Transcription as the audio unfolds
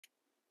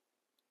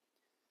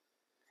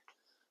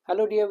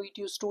Hello dear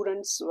VTU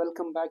students,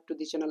 welcome back to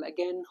the channel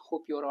again.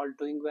 Hope you are all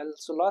doing well.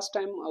 So last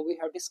time we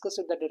have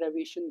discussed the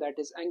derivation, that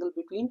is angle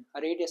between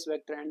a radius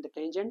vector and the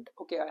tangent.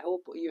 Okay, I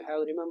hope you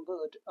have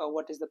remembered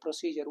what is the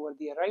procedure over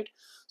there, right?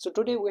 So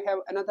today we have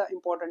another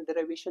important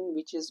derivation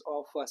which is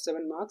of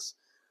 7 marks.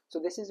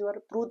 So this is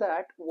your prove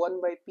that 1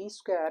 by p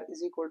square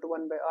is equal to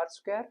 1 by r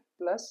square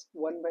plus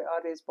 1 by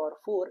r raised power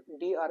 4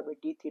 dr by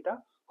d theta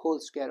whole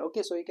square.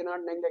 Okay, so you cannot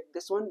neglect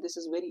this one. This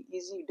is very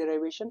easy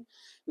derivation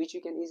which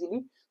you can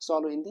easily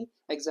solve in the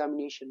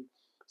examination.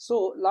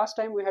 So last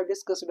time we have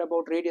discussed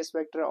about radius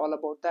vector, all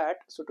about that.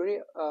 So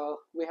today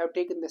we have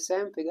taken the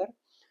same figure.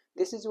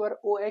 This is your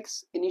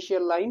OX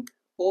initial line.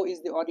 O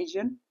is the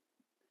origin,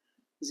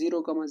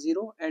 0 comma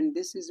 0, and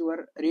this is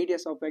your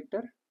radius of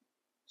vector.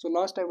 So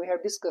last time we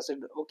have discussed,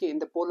 okay, in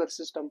the polar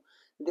system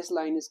this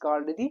line is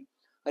called the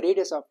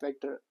radius of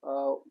vector.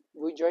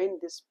 We join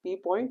this P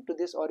point to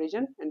this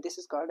origin and this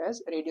is called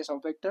as radius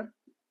of vector.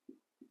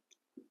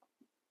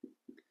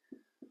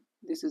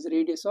 This is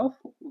radius of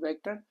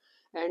vector,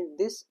 and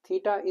this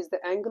theta is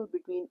the angle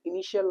between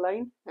initial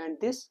line and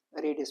this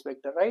radius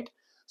vector, right?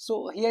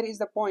 So here is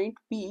the point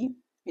P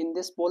in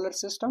this polar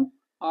system.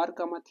 R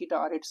comma theta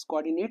are its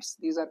coordinates.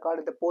 These are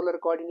called the polar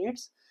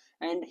coordinates,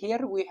 and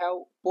here we have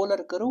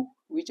polar curve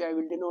which I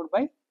will denote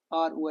by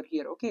R over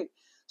here. Okay,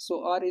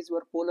 so R is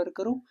your polar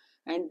curve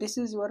and this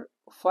is your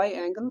phi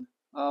angle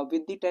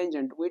with the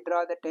tangent. We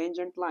draw the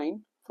tangent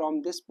line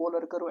from this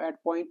polar curve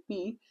at point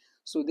P.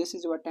 So this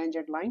is your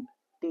tangent line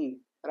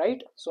T,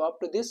 right? So up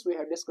to this we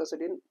have discussed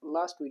it in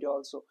last video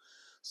also.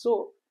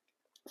 So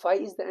phi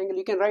is the angle,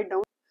 you can write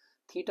down.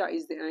 Theta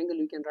is the angle,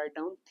 you can write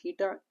down.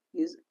 Theta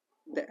is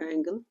the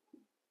angle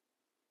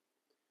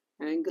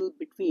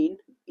between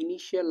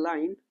initial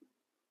line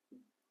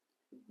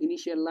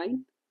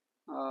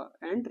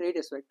and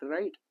radius vector,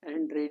 right?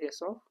 And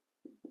radius of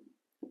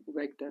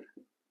vector.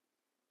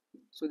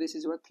 So this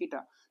is your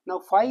theta. Now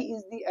phi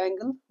is the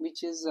angle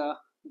which is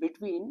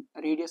between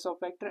radius of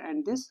vector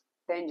and this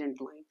tangent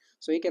line.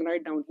 So you can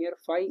write down here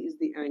phi is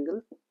the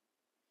angle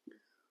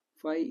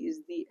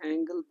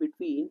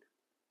between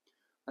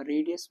a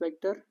radius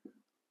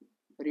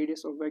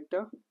of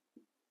vector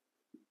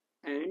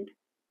and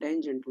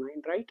tangent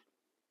line, right?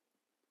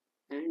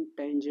 And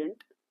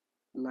tangent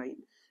line,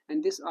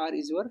 and this r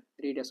is your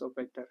radius of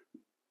vector.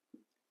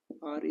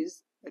 R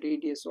is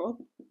radius of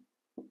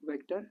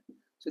vector.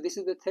 So this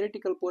is the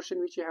theoretical portion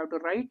which you have to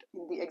write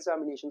in the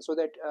examination so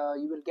that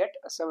you will get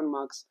 7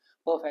 marks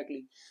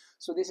perfectly.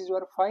 So this is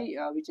your phi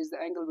which is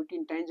the angle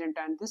between tangent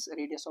and this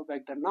radius of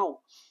vector. Now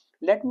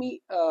let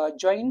me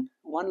join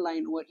one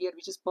line over here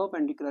which is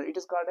perpendicular. It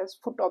is called as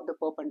foot of the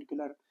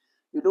perpendicular.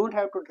 You don't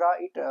have to draw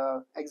it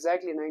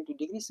exactly 90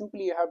 degrees.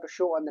 Simply you have to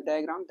show on the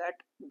diagram that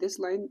this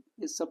line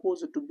is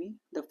supposed to be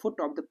the foot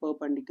of the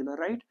perpendicular,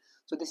 right?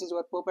 So this is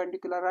your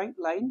perpendicular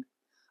line.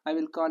 I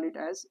will call it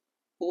as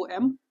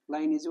OM.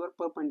 Line is your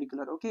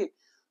perpendicular. Okay,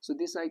 so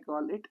this I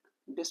call it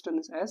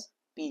distance as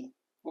P.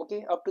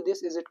 Okay, up to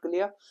this is it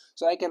clear?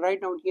 So I can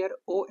write down here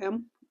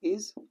OM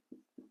is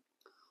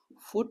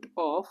foot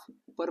of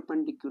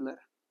perpendicular.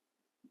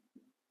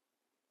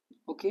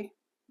 Okay,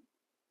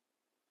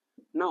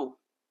 now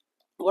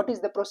what is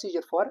the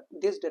procedure for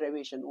this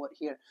derivation over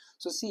here?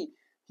 So see,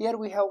 here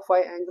we have phi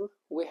angle.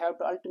 We have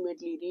to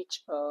ultimately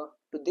reach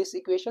to this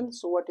equation.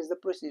 So what is the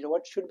procedure?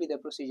 What should be the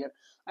procedure?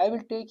 I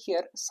will take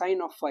here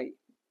sine of phi.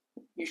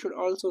 You should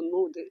also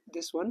know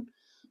this one.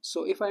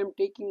 So if I am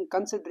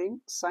considering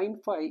sine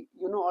phi,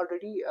 you know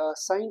already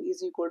sine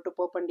is equal to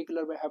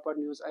perpendicular by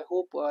hypotenuse. I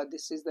hope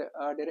this is the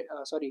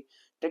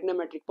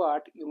trigonometric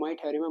part. You might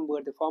have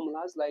remembered the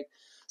formulas. Like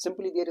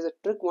simply there is a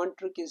trick. One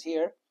trick is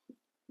here,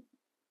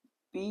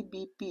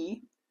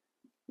 PBP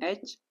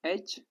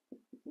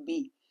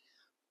HHB,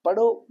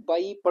 pado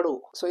by pado.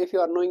 So if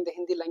you are knowing the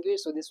Hindi language,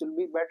 so this will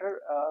be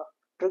better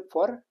trick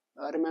for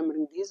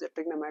remembering these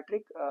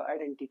trigonometric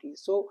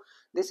identities. So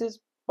this is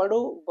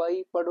pado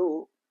by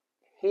pado,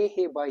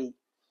 he by,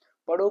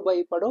 pado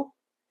by pado,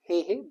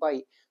 he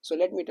by. So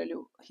let me tell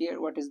you here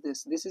what is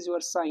this. This is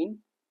your sine,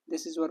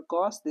 this is your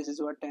cos, this is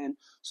your tan.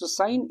 So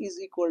sine is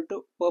equal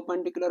to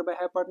perpendicular by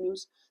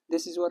hypotenuse.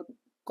 This is your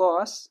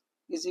cos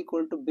is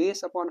equal to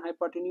base upon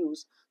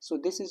hypotenuse. So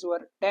this is your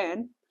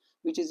tan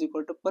which is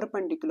equal to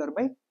perpendicular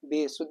by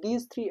base. So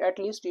these three at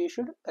least you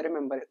should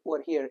remember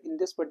over here in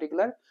this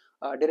particular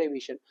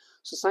derivation.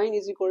 So sine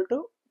is equal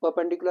to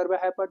perpendicular by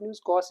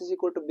hypotenuse, cos is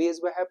equal to base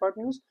by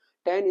hypotenuse,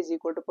 tan is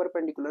equal to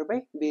perpendicular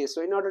by base.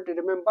 So in order to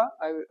remember,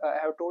 I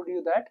have told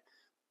you that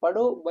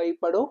pado by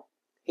pado,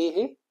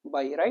 he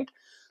by, right?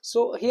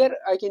 So here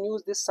I can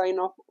use this sine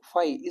of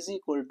phi is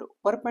equal to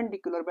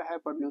perpendicular by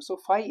hypotenuse. So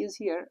phi is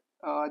here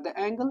the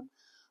angle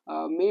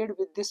made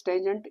with this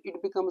tangent.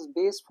 It becomes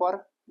base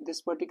for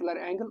this particular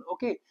angle.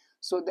 Okay,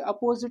 so the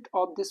opposite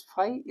of this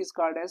phi is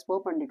called as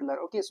perpendicular.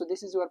 Okay, so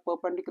this is your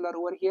perpendicular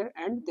over here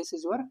and this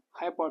is your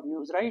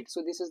hypotenuse, right?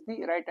 So this is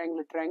the right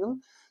angle triangle.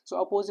 So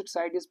opposite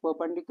side is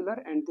perpendicular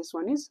and this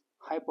one is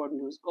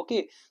hypotenuse.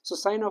 Okay, so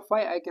sine of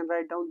phi I can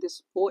write down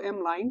this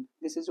OM line.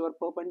 This is your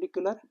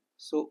perpendicular.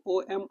 So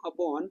OM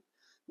upon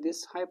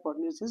this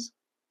hypotenuse is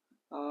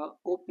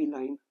OP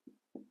line.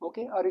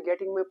 Okay, are you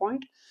getting my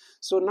point?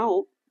 So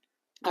now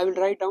I will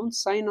write down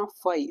sine of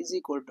phi is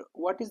equal to,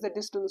 what is the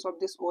distance of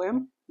this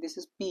OM? This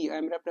is P. I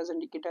am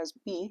representing it as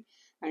P,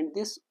 and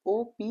this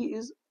OP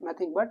is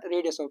nothing but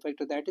radius of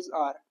vector, that is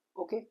R.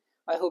 Okay,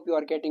 I hope you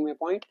are getting my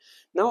point.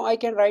 Now I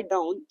can write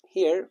down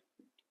here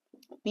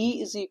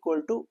P is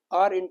equal to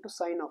R into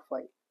sine of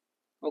phi.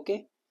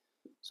 Okay,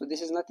 so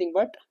this is nothing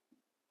but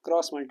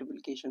cross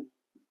multiplication,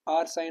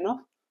 R sine of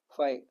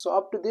phi. So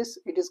up to this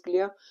it is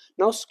clear.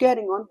 Now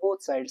squaring on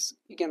both sides,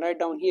 you can write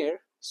down here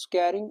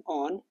squaring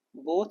on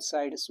both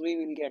sides, we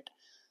will get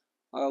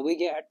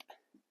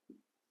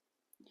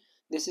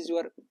this is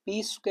your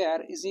P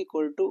square is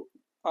equal to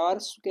R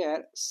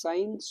square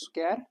sine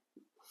square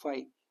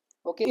phi.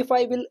 Okay, if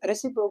I will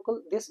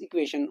reciprocal this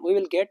equation, we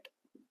will get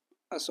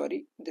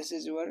this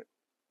is your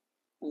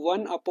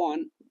 1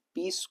 upon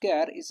P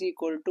square is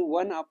equal to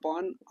 1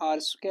 upon R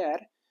square.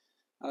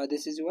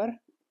 This is your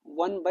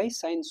 1 by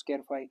sine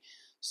square phi.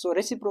 So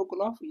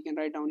reciprocal of, you can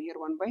write down here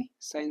 1 by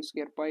sine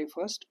square pi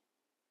first,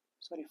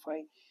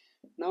 phi.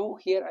 Now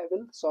here I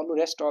will solve the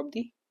rest of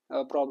the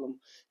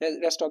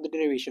rest of the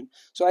derivation.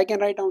 So I can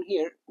write down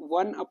here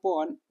 1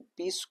 upon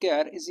P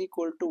square is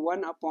equal to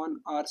 1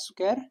 upon R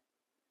square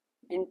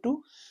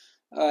into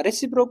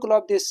reciprocal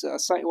of this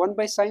 1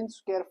 by sine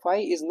square phi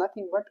is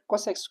nothing but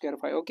cosec square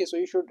phi. Okay, so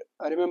you should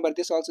remember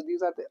this also.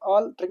 These are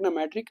all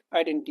trigonometric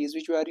identities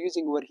which we are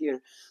using over here.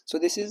 So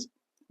this is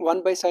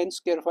 1 by sine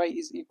square phi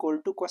is equal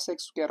to cosec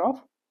square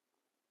of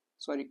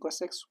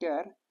cosec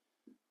square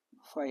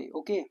phi.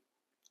 Okay,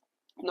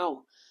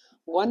 now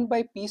 1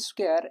 by P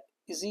square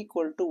is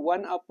equal to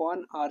 1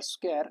 upon R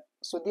square.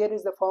 So there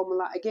is the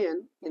formula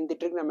again in the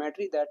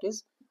trigonometry, that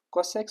is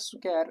cosec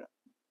square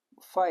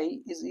phi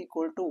is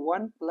equal to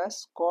 1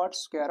 plus cot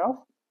square of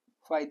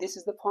phi. This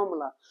is the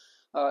formula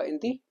in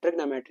the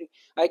trigonometry.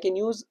 I can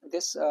use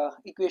this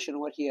equation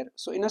over here.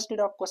 So instead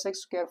of cosec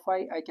square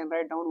phi, I can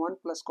write down 1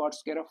 plus cot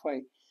square of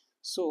phi.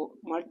 So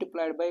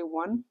multiplied by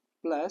 1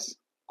 plus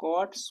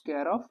cot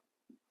square of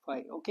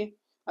phi. Okay,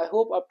 I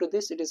hope up to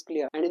this it is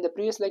clear. And in the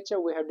previous lecture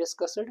we have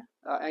discussed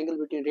angle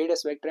between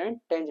radius vector and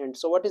tangent.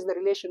 So what is the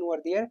relation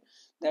over there?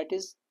 That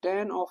is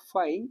tan of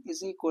phi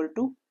is equal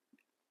to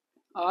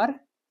R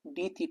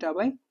d theta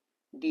by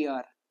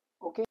dr.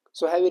 Okay,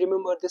 so have you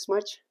remembered this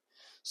much?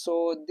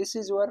 So this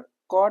is your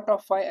cot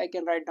of phi. I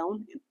can write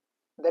down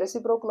the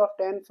reciprocal of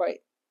tan phi.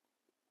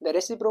 The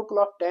reciprocal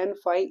of tan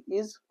phi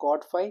is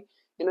cot phi.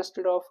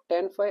 Instead of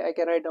tan phi, I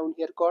can write down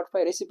here cot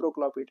phi,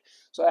 reciprocal of it.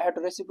 So I have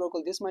to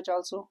reciprocal this much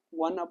also,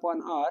 1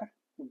 upon R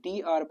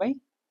dr by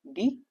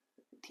d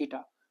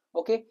theta.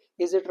 Okay,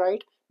 is it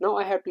right? Now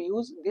I have to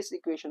use this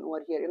equation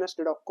over here.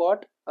 Instead of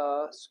cot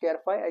square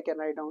phi, I can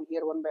write down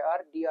here 1 by R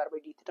dr by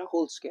d theta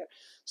whole square.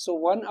 So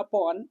 1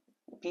 upon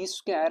P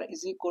square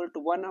is equal to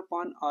 1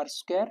 upon R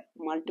square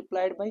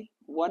multiplied by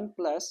 1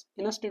 plus,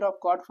 instead of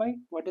cot phi,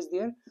 what is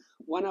there?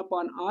 1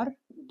 upon R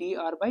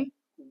dr by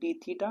d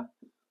theta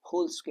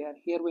whole square.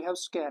 Here we have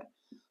square,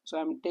 so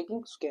I am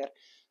taking square.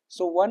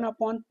 So 1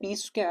 upon P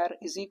square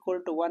is equal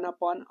to 1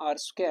 upon R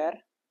square,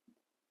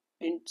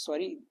 and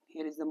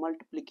here is the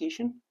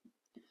multiplication,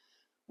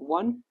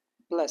 1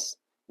 plus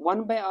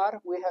 1 by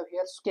R, we have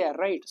here square,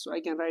 right? So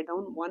I can write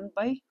down 1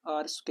 by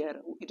R square.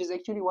 It is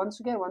actually 1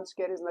 square. 1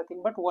 square is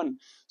nothing but 1.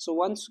 So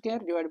 1 square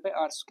divided by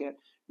R square.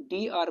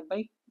 dr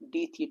by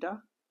d theta,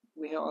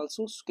 we have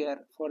also square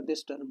for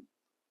this term.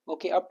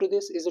 Okay, up to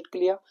this is it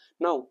clear?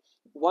 Now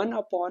 1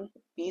 upon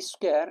P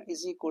square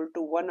is equal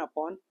to 1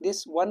 upon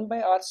this 1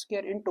 by R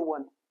square into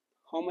 1.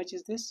 How much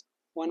is this?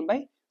 1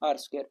 by R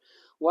square.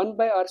 1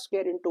 by R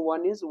square into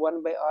 1 is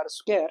 1 by R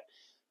square,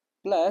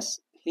 plus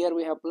here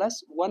we have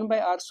plus 1 by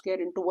R square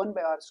into 1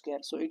 by R square.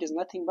 So it is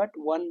nothing but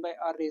 1 by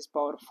R raised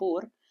power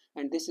 4,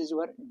 and this is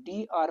your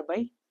dr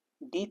by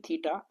d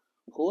theta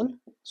whole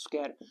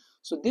square.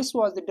 So this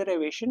was the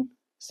derivation.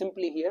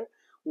 Simply here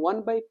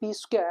 1 by P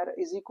square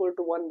is equal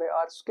to 1 by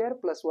R square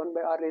plus 1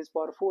 by R raised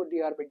power 4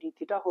 dr by d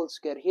theta whole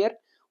square. Here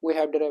we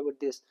have derived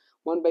this.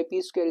 1 by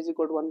P square is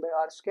equal to 1 by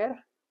R square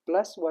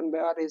plus 1 by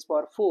R raised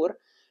power 4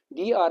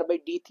 dr by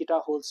d theta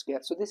whole square.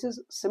 So this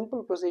is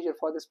simple procedure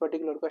for this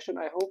particular question.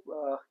 I hope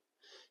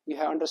you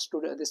have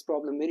understood this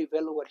problem very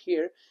well over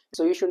here.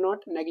 So you should not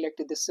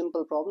neglect this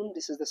simple problem.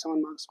 This is the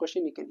 7 marks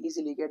question. You can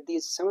easily get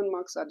these. 7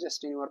 marks are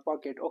just in your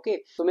pocket.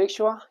 Okay, so make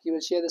sure you will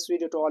share this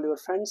video to all your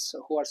friends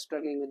who are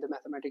struggling with the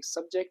mathematics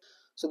subject.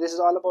 So this is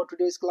all about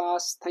today's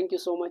class. Thank you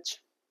so much.